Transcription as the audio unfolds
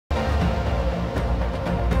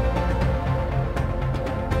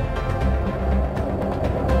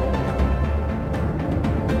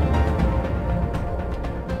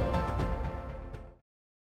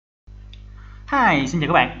Hi, xin chào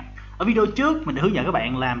các bạn. Ở video trước mình đã hướng dẫn các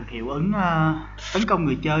bạn làm hiệu ứng tấn công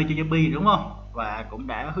người chơi cho zombie đúng không? Và cũng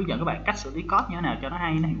đã hướng dẫn các bạn cách xử lý code như thế nào cho nó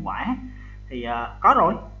hay, nó hiệu quả. Thì có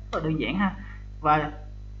rồi, rất là đơn giản ha. Và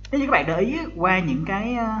nếu như các bạn để ý qua những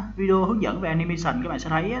cái video hướng dẫn về animation, các bạn sẽ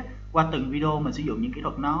thấy qua từng video mình sử dụng những kỹ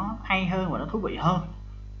thuật nó hay hơn và nó thú vị hơn,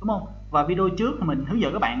 đúng không? Và video trước mình hướng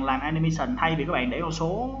dẫn các bạn làm animation thay vì các bạn để con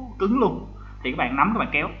số cứng luôn thì các bạn nắm, các bạn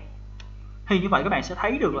kéo. Thì như vậy các bạn sẽ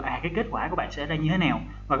thấy được là cái kết quả của bạn sẽ ra như thế nào,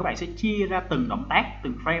 và các bạn sẽ chia ra từng động tác,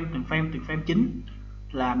 từng frame chính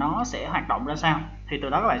là nó sẽ hoạt động ra sao. Thì từ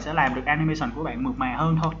đó các bạn sẽ làm được animation của bạn mượt mà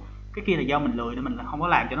hơn thôi. Cái kia là do mình lười nên mình không có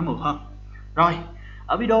làm cho nó mượt hơn. Rồi,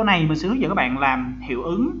 ở video này mình sẽ hướng dẫn các bạn làm hiệu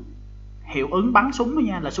ứng bắn súng đó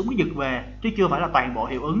nha, là súng nó giật về chứ chưa phải là toàn bộ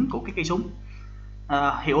hiệu ứng của cái cây súng.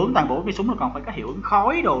 Hiệu ứng toàn bộ cây súng là còn phải có hiệu ứng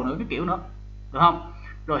khói đồ nữa, cái kiểu nữa, được không?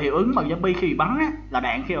 Rồi hiệu ứng bằng zombie khi bị bắn á, là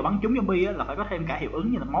đạn khi mà bắn trúng zombie á, là phải có thêm cả hiệu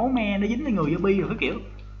ứng như là máu me nó dính lên người zombie rồi cái kiểu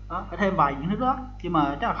đó, phải thêm vài những thứ đó, nhưng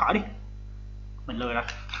mà chắc là khỏi đi, mình lười rồi.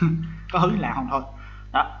 Có hứng làm không thôi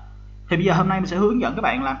đó. Thì bây giờ hôm nay mình sẽ hướng dẫn các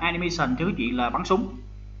bạn làm animation cho cái chuyện là bắn súng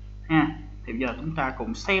ha. Thì bây giờ chúng ta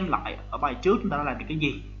cùng xem lại ở bài trước chúng ta đã làm được cái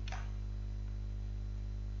gì.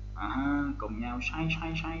 Cùng nhau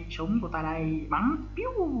xoay súng của ta đây, bắn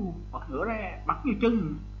piu, bật ngửa ra, bắn vô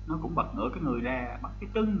chân, nó cũng bật ngửa cái người ra, bắn cái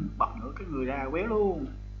chân, bật ngửa cái người ra, quéo luôn,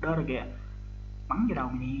 đơ rồi kìa, bắn vô đầu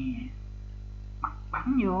mày nè,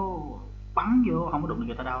 bắn vô, không có đụng được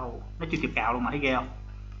người ta đâu, nó chưa kịp cào luôn mà thấy ghê không?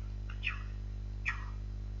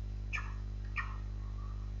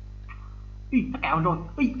 Nó cào rồi,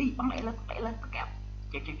 bắn lẹ lên, nó cào,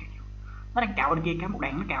 nó đang cào bên kia, cái một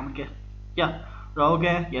đạn nó cào bên kia, chưa? Rồi ok,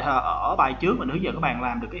 vậy là ở bài trước mình hướng dẫn các bạn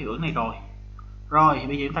làm được cái hiệu ứng này rồi. Rồi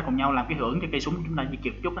bây giờ chúng ta cùng nhau làm cái hiệu ứng cho cây súng chúng ta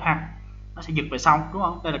giật chút đó ha. Nó sẽ giật về sau đúng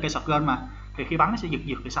không? Đây là cây shotgun mà, thì khi bắn nó sẽ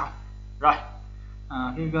giật về sau. Rồi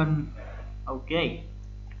cái gun, ok,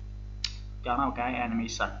 cho nó một cái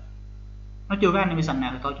animation. Nó chưa có animation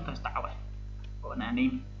nào thì thôi chúng ta sẽ tạo vậy. Gọi là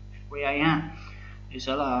anim QA ha. Thì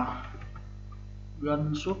sẽ là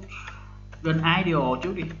gun shoot, gun ideal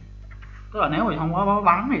trước đi. Tức là nếu mà không có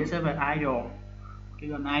bắn thì sẽ về ideal. Cái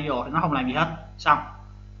gun ideal thì nó không làm gì hết. Xong.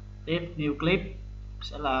 Tiếp new clip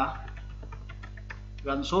sẽ là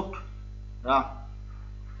gun shoot, được không?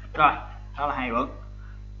 Rồi đó là hai hiệu ứng.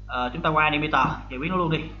 Chúng ta qua animator giải quyết nó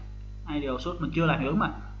luôn đi. Ideal shoot mình chưa làm hiệu ứng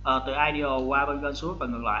mà, từ ideal qua bên gun shoot và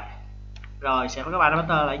ngược lại. Rồi sẽ có cái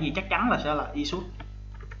parameter là gì, chắc chắn là sẽ là e shoot,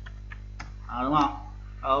 đúng không?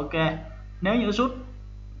 Ok, nếu như shoot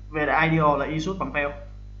về là ideal là e shoot bằng fail,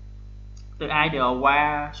 từ ideal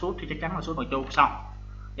qua shoot thì chắc chắn là shoot bằng true. Xong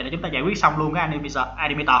vậy là chúng ta giải quyết xong luôn cái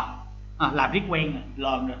animator. Làm riết quen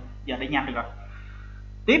lần rồi, giờ để nhanh được rồi.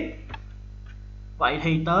 Tiếp, vậy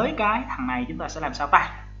thì tới cái thằng này chúng ta sẽ làm sao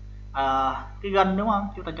ta? Cái gun đúng không,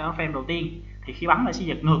 chúng ta cho nó frame đầu tiên thì khi bắn nó sẽ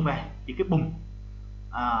giật ngược về, chỉ cái bùng.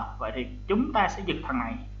 Vậy thì chúng ta sẽ giật thằng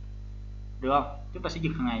này, được không? Chúng ta sẽ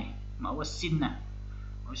giật thằng này, mở qua scene nè,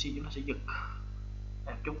 mở scene chúng ta sẽ giật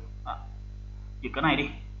một chút, giật cái này đi,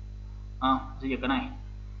 sẽ giật cái này.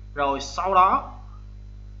 Rồi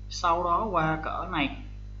sau đó qua cỡ này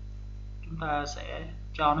chúng ta sẽ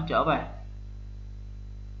cho nó trở về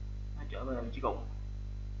vị trí cũ,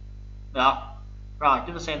 được không? Rồi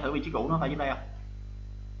chúng ta xem thử vị trí cũ nó phải dưới đây không?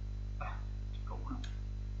 Vị trí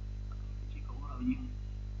cũ là bao nhiêu?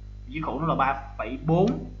 Vị trí cũ nó là 3,4,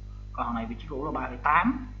 còn thằng này vị trí cũ là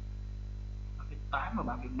 3,8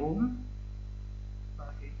 và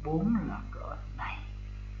 3,4 là cỡ này,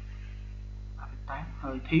 3,8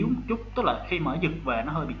 hơi thiếu một chút, tức là khi mở giật về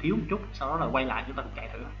nó hơi bị thiếu một chút, sau đó là quay lại chúng ta chạy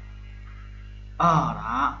thử.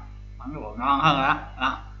 Đó, bắn cái bộ ngon hơn rồi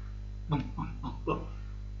đó.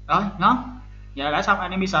 Rồi ngon, vậy là đã xong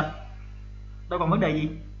animation, đâu còn vấn đề gì,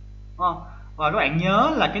 đúng không? Và các bạn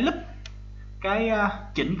nhớ là cái loop,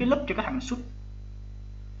 chỉnh cái loop cho cái thằng shoot,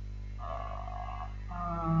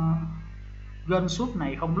 gun shoot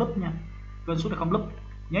này không loop nha, gun shoot này không loop,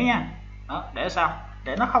 nhớ nha. Đó, để sao?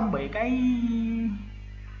 Để nó không bị cái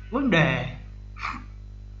vấn đề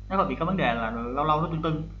nó không bị cái vấn đề là lâu lâu nó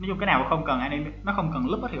tưng. Nói chung cái nào không cần anime, nó không cần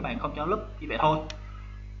loop thì các bạn không cho loop, như vậy thôi.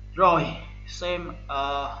 Rồi xem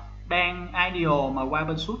đang ideal mà qua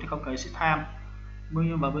bên shoot thì không cần set tham,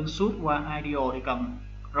 nhưng mà bên shoot qua ideal thì cần.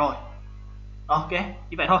 Rồi ok,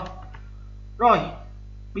 như vậy thôi. Rồi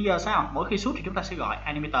bây giờ sao? Mỗi khi shoot thì chúng ta sẽ gọi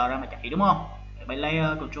animator ra mà chạy, đúng không? By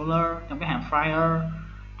layer controller trong cái hàm flyer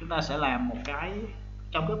chúng ta sẽ làm một cái,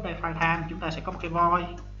 trong cái update file time chúng ta sẽ có một cái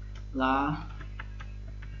void là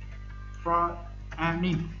for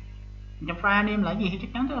anim. Trong file anim là gì thì chắc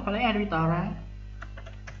chắn chúng ta phải lấy animator ra,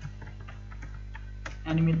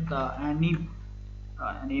 animator anim.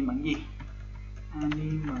 Rồi anim bằng gì?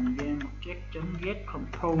 anim bằng game object.get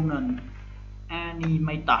component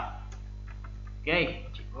animator. Ok,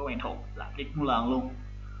 chỉ có quen thuộc làm tiếp một lần luôn.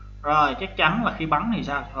 Rồi chắc chắn là khi bắn thì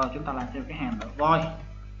sao? Rồi chúng ta làm thêm cái hàm nữa void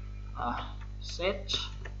set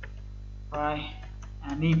file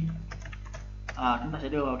anim. Chúng ta sẽ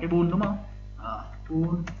đưa vào cái bool đúng không?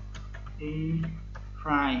 Bool đi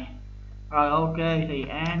file. Rồi ok thì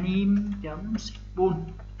anim chấm setBool.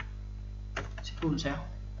 SetBool sao?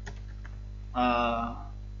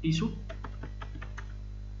 Đi xuất.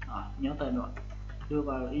 Nhớ tên rồi. Đưa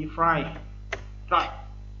vào iframe. Rồi.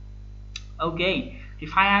 Ok, thì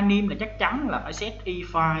file anim là chắc chắn là phải set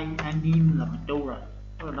iframe anim là true rồi.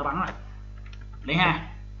 Tức là nó bắn rồi. Đấy ha.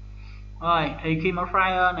 Rồi, thì khi mà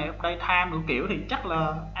file này update tham đủ kiểu thì chắc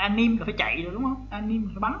là anim là phải chạy rồi đúng không? Anim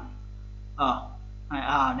phải bắn.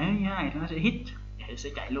 Nếu như thế này thì nó sẽ hit, thì sẽ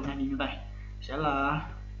chạy luôn anim như đây. Sẽ là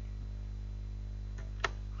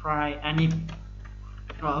file anim.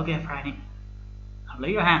 Rồi ok, file anim. Hợp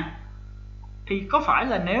lý rồi ha. Thì có phải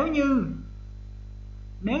là nếu như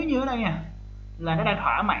ở đây nha là nó đang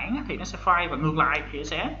thỏa mãn thì nó sẽ file, và ngược lại thì nó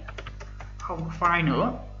sẽ không file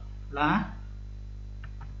nữa, là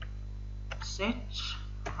set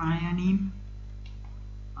file anim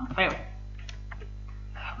theo.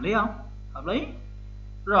 Hợp lý không? Hợp lý.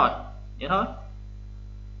 Rồi vậy thôi,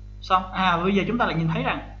 xong. Bây giờ chúng ta lại nhìn thấy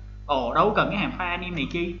rằng đâu cần cái hàm file anim này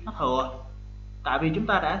chi, nó thừa. Tại vì chúng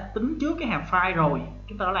ta đã tính trước cái hàm file rồi,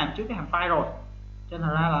 chúng ta đã làm trước cái hàm file rồi, cho nên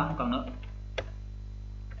thành ra là không cần nữa,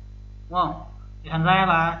 đúng không? Thì thành ra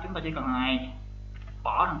là chúng ta chỉ cần này,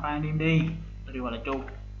 bỏ thằng file anim đi, tôi đưa vào là true.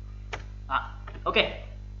 Ok,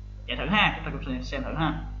 chạy thử ha, chúng ta cùng xem thử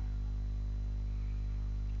ha.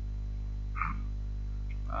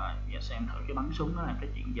 Rồi giờ xem thử cái bắn súng nó làm cái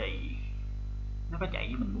chuyện gì, nó có chạy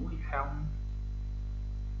như mình muốn hay không.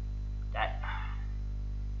 Chạy.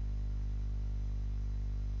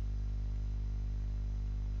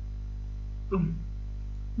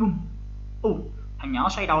 Thằng nhỏ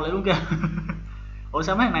xoay đầu lại luôn kìa. Ủa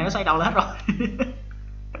sao mấy thằng này nó xoay đầu lại hết rồi.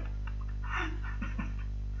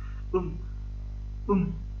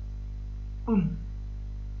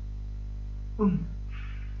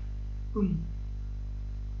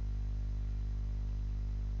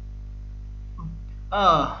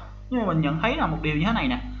 Nhưng mà mình nhận thấy là một điều như thế này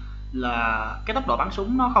nè, là cái tốc độ bắn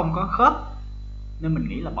súng nó không có khớp, nên mình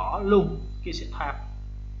nghĩ là bỏ luôn cái set Tham.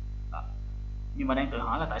 Nhưng mà đang tự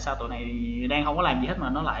hỏi là tại sao tụi này đang không có làm gì hết mà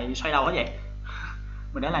nó lại xoay đầu hết vậy.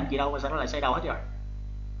 Mình đã làm gì đâu mà sao nó lại xoay đầu hết rồi,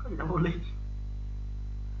 có gì đâu vô lý.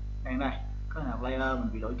 Đang đây có nào player mình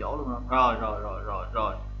bị đổi chỗ luôn không?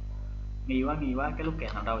 Rồi nghi quá, cái lúc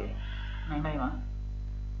kẹt nào đâu vậy? Đang đây mà.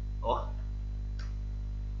 Ủa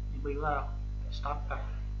bị quá đâu, stop coi.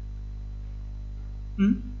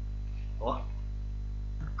 Ủa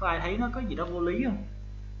có ai thấy nó có gì đó vô lý không?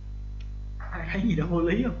 Ai thấy gì đó vô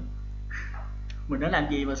lý không? Mình đã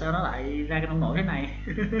làm gì mà sao nó lại ra cái nông nổi thế này?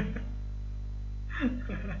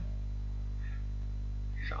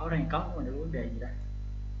 Rõ ràng có mà được vấn đề gì đây?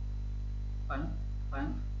 Bắn.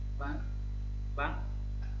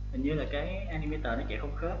 Hình như là cái animator nó chạy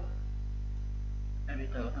không khớp.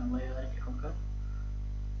 Animator của thằng Leo nó chạy không khớp.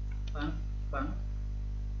 Bắn.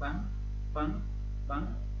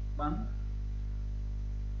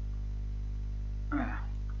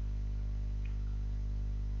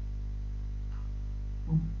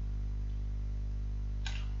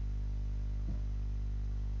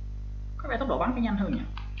 Có vẻ tốc độ bắn phải nhanh hơn nhỉ?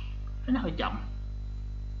 Thế nó hơi chậm.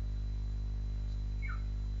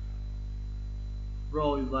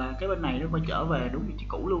 Rồi và cái bên này nó phải trở về đúng vị trí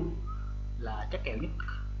cũ luôn, là chắc kèo nhất.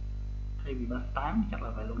 Thay vì 38 chắc là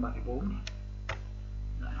về luôn 34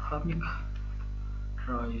 là khớp nhất.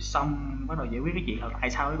 Rồi xong bắt đầu giải quyết cái chuyện là tại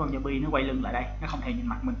sao cái con zombie nó quay lưng lại đây, nó không thèm nhìn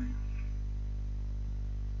mặt mình.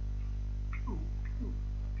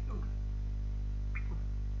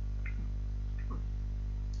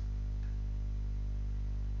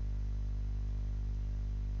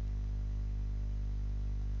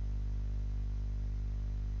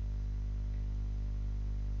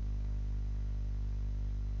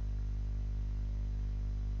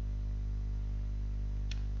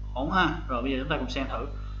 Ổn ha. Rồi bây giờ chúng ta cùng xem thử.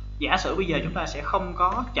 Giả sử bây giờ chúng ta sẽ không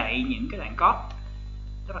có chạy những cái đoạn code,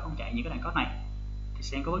 chúng ta không chạy những cái đoạn code này thì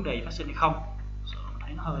xem có vấn đề gì phát sinh hay không. Mình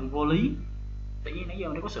thấy nó hơi vô lý. Tự nhiên nãy giờ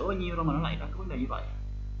nó có sửa bao nhiêu đâu mà nó lại ra cái vấn đề như vậy.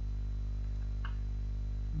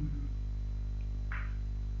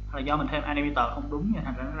 Là do mình thêm animator không đúng nên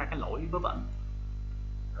thành ra nó ra cái lỗi vớ vẩn.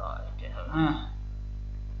 Rồi chạy thử ha.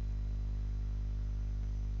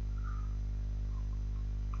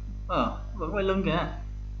 Vẫn quay lưng kìa.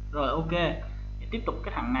 Rồi ok, tiếp tục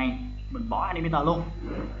cái thằng này mình bỏ animator luôn.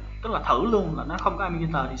 tức là thử luôn là nó không có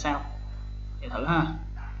animator thì sao. Để thử ha.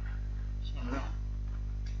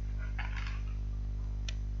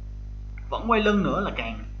 Vẫn quay lưng nữa là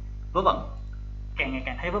càng vớ vẩn, càng ngày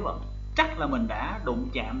càng thấy vớ vẩn. Chắc là mình đã đụng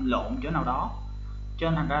chạm lộn chỗ nào đó, cho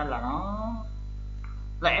nên thành ra là nó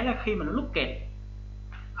lẽ ra khi mà nó lúc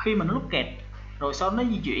kẹt rồi sau nó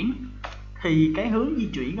di chuyển thì cái hướng di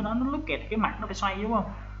chuyển của nó lúc kẹt cái mặt nó phải xoay, đúng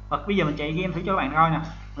không? Và bây giờ mình chạy game thử cho các bạn coi nè,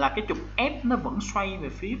 là cái trục F nó vẫn xoay về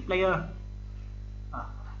phía player.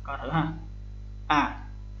 Coi thử ha.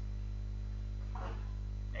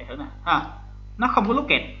 Để thử nè, nó không có lúc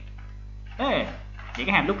kẹt. Vậy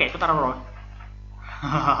cái hàm lúc kẹt của ta đâu rồi?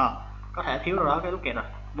 Có thể thiếu đâu đó cái lúc kẹt rồi.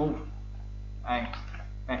 Move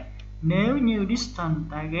đây. Nếu như distance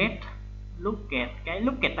target lúc kẹt, cái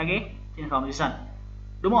lúc kẹt target trên information,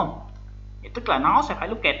 đúng không? Vậy tức là nó sẽ phải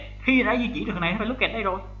lúc kẹt khi đã di chuyển được này, nó phải lúc kẹt đây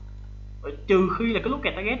rồi. Trừ khi là cái lúc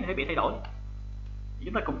kẹt target này sẽ bị thay đổi. Thì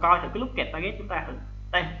chúng ta cùng coi thử cái lúc kẹt target chúng ta thử.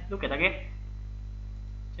 Đây, lúc kẹt target.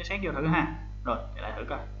 Xét vô thử ha. Rồi, trở lại thử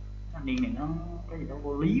coi. Thanh niên này nó cái gì đó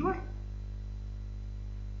vô lý quá.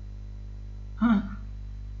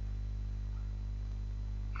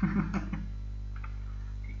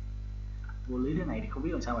 Vô lý thế này thì không biết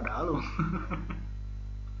làm sao mà đỡ luôn.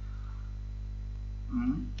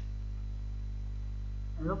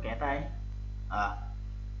 Lúc kẹt đây.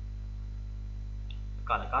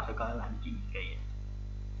 Coi là có thử coi làm chuyện kỳ.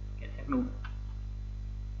 Kẹt thép luôn.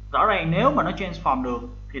 Rõ ràng nếu mà nó transform được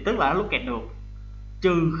thì tức là nó lúc kẹt được,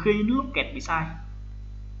 trừ khi lúc kẹt bị sai.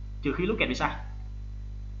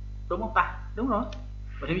 Đúng không ta? Đúng rồi.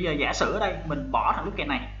 Vậy thì bây giờ giả sử ở đây mình bỏ thằng lúc kẹt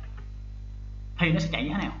này thì nó sẽ chạy như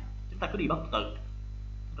thế nào? Chúng ta cứ đi bắt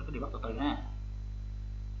từ từ. Ha.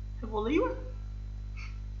 Thế vô lý quá.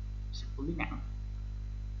 Vô lý nặng.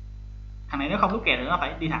 Thằng này nếu không lúc kẹt thì nó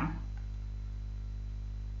phải đi thẳng.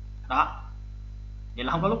 Đó. Vậy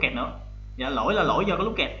là không có lúc kẹt nữa. Vậy là lỗi do có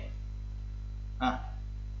lúc kẹt.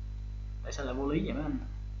 Tại sao lại vô lý vậy mấy anh?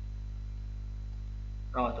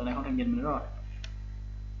 Rồi, tụi này không thèm nhìn mình nữa rồi.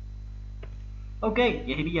 Ok,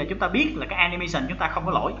 vậy thì bây giờ chúng ta biết là cái animation chúng ta không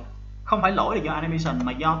có lỗi. Không phải lỗi là do animation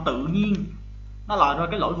mà do tự nhiên nó lòi ra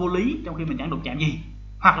cái lỗi vô lý trong khi mình chẳng đụng chạm gì,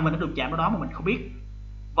 hoặc là mình đã đụng chạm vào đó mà mình không biết.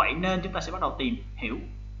 Vậy nên chúng ta sẽ bắt đầu tìm hiểu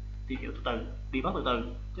từ từ, đi bắt từ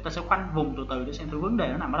từ. Chúng ta sẽ khoanh vùng từ từ để xem vấn đề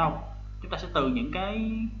nó nằm ở đâu. Chúng ta sẽ từ những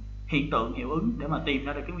cái hiện tượng hiệu ứng để mà tìm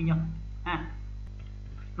ra được cái nguyên nhân ha.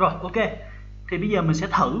 Rồi, ok. Thì bây giờ mình sẽ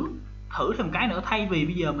thử thêm cái nữa, thay vì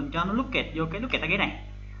bây giờ mình cho nó lúc kẹt vô cái lúc kẹt cái này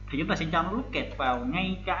thì chúng ta sẽ cho nó lúc kẹt vào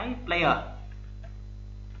ngay cái player.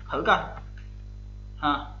 Thử coi.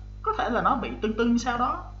 Có thể là nó bị tưng sao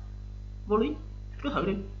đó. Vô lý. Cứ thử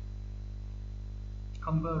đi.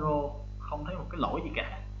 Không zero, không thấy một cái lỗi gì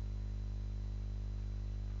cả.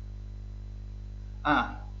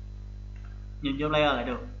 Nhìn vô player lại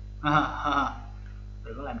được.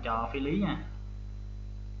 Đừng có làm trò phi lý nha.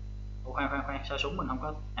 Khoan, sao súng mình không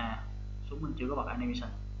có. Súng mình chưa có bật animation.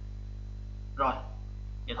 Rồi,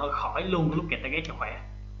 vậy thôi khỏi luôn cái lúc kẹt target cho khỏe.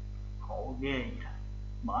 Khổ ghê.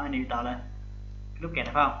 Mở animator lên. Cái lúc kẹt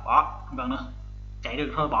này phải không? Bỏ, không cần nữa. Chạy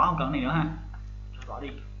được thôi, bỏ, không cần này nữa ha. Rồi, bỏ đi.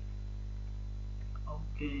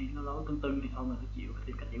 Ok, nó lối tưng thì thôi mình phải chịu,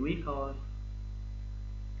 tìm cách giải quyết thôi.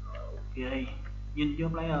 Rồi, ok. Nhìn vô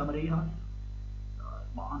player mà đi thôi. Rồi,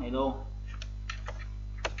 bỏ này luôn.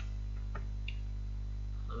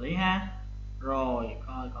 Xử lý ha. Rồi,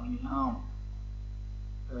 coi còn gì nữa không?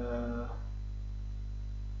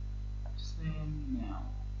 Xem nào.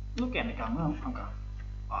 Lúc kèm này cần không? Không cần.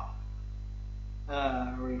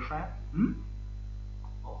 Refresh.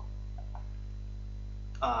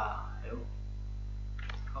 Hiểu.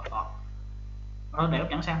 Rồi để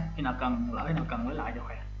chẳng sao, khi nào cần lỡ nào cần mới lại cho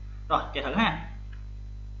khỏe. Rồi chạy thử ha.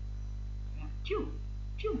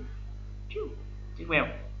 Chiếc vèo.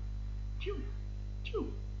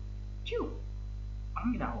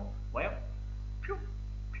 Bắn cái đầu quéo.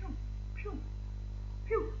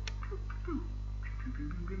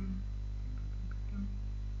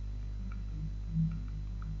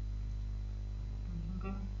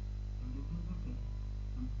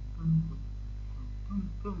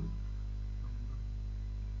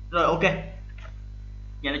 Rồi ok.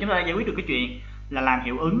 Vậy là chúng ta đã giải quyết được cái chuyện là làm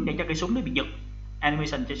hiệu ứng để cho cây súng nó bị giật,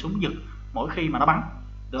 animation cho súng giật mỗi khi mà nó bắn,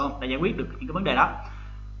 được không? Đã giải quyết được những cái vấn đề đó.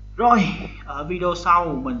 Rồi, ở video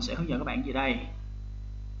sau mình sẽ hướng dẫn các bạn gì đây?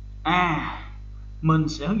 Mình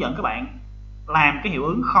sẽ hướng dẫn các bạn làm cái hiệu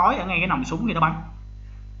ứng khói ở ngay cái nòng súng khi nó bắn,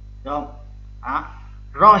 được không?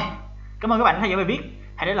 Rồi, cảm ơn các bạn đã theo dõi bài viết.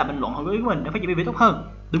 Hãy để lại bình luận hồi ý của mình để phát triển bài viết tốt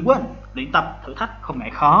hơn. Đừng quên luyện tập, thử thách không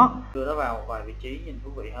ngại khó. Đưa nó vào vài vị trí nhìn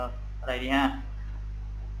thú vị hơn. Ở đây đi ha.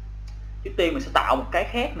 Trước tiên mình sẽ tạo một cái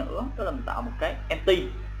khác nữa, đó là mình tạo một cái empty.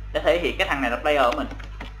 để thể hiện cái thằng này là player của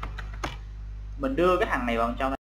mình đưa cái thằng này vào trong